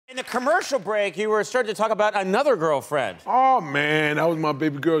commercial break, you were starting to talk about another girlfriend. Oh, man, that was my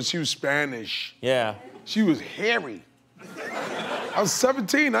baby girl. She was Spanish. Yeah. She was hairy. I was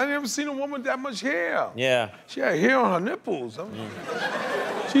 17. I never seen a woman with that much hair. Yeah. She had hair on her nipples.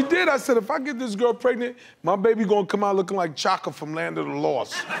 She did. I said, if I get this girl pregnant, my baby gonna come out looking like Chaka from Land of the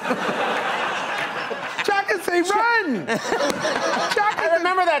Lost. Chaka say run! Chaka, I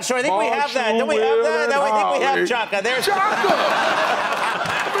remember that show. I think we have that. Don't we have that? No, I think we have Chaka. There's Chaka!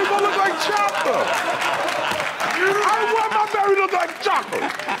 My baby gonna look like Chaka. I want my baby to look like Chaka.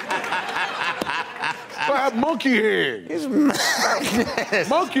 I have monkey hands. He's madness.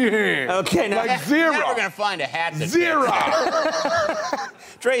 Monkey hands. Okay, now, like Zero. Now we're gonna find a hat that Zero.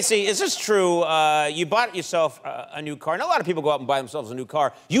 Tracy, is this true? You bought yourself a new car. Now, a lot of people go out and buy themselves a new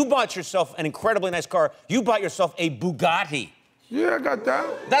car. You bought yourself an incredibly nice car. You bought yourself a Bugatti. Yeah, I got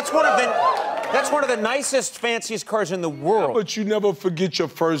that. That's one of the nicest, fanciest cars in the world. Yeah, but you never forget your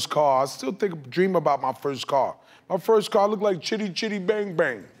first car. I still dream about my first car. My first car looked like Chitty Chitty Bang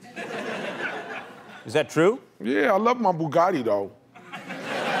Bang. Is that true? Yeah, I love my Bugatti, though.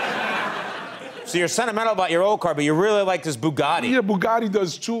 So you're sentimental about your old car, but you really like this Bugatti. Yeah, Bugatti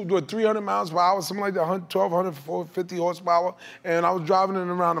does 300 miles per hour, something like that, 1,250 horsepower. And I was driving it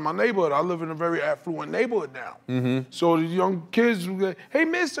around in my neighborhood. I live in a very affluent neighborhood now. Mm-hmm. So the young kids would go, hey,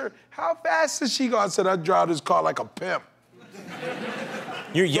 mister, how fast does she go? I said, I drive this car like a pimp.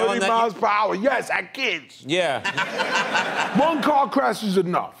 You're yelling 30 miles per hour, yes, at kids. Yeah. One car crash is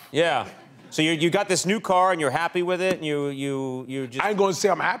enough. Yeah. So you got this new car and you're happy with it, and you just... I ain't gonna say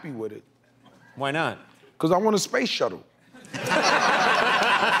I'm happy with it. Why not? Because I want a space shuttle. The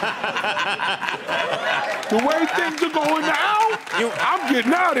way things are going now, I'm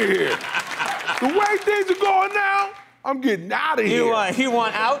getting out of here. The way things are going now, I'm getting out of here. You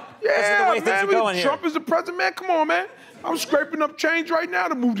want out? Yeah, this is the way man, things are going here. Trump is the president, man. Come on, man. I'm scraping up change right now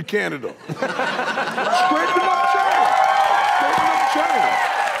to move to Canada. Scraping up change.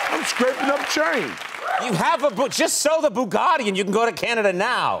 I'm scraping up change. You have just sell the Bugatti and you can go to Canada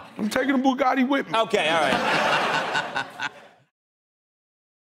now. I'm taking the Bugatti with me. Okay, all right.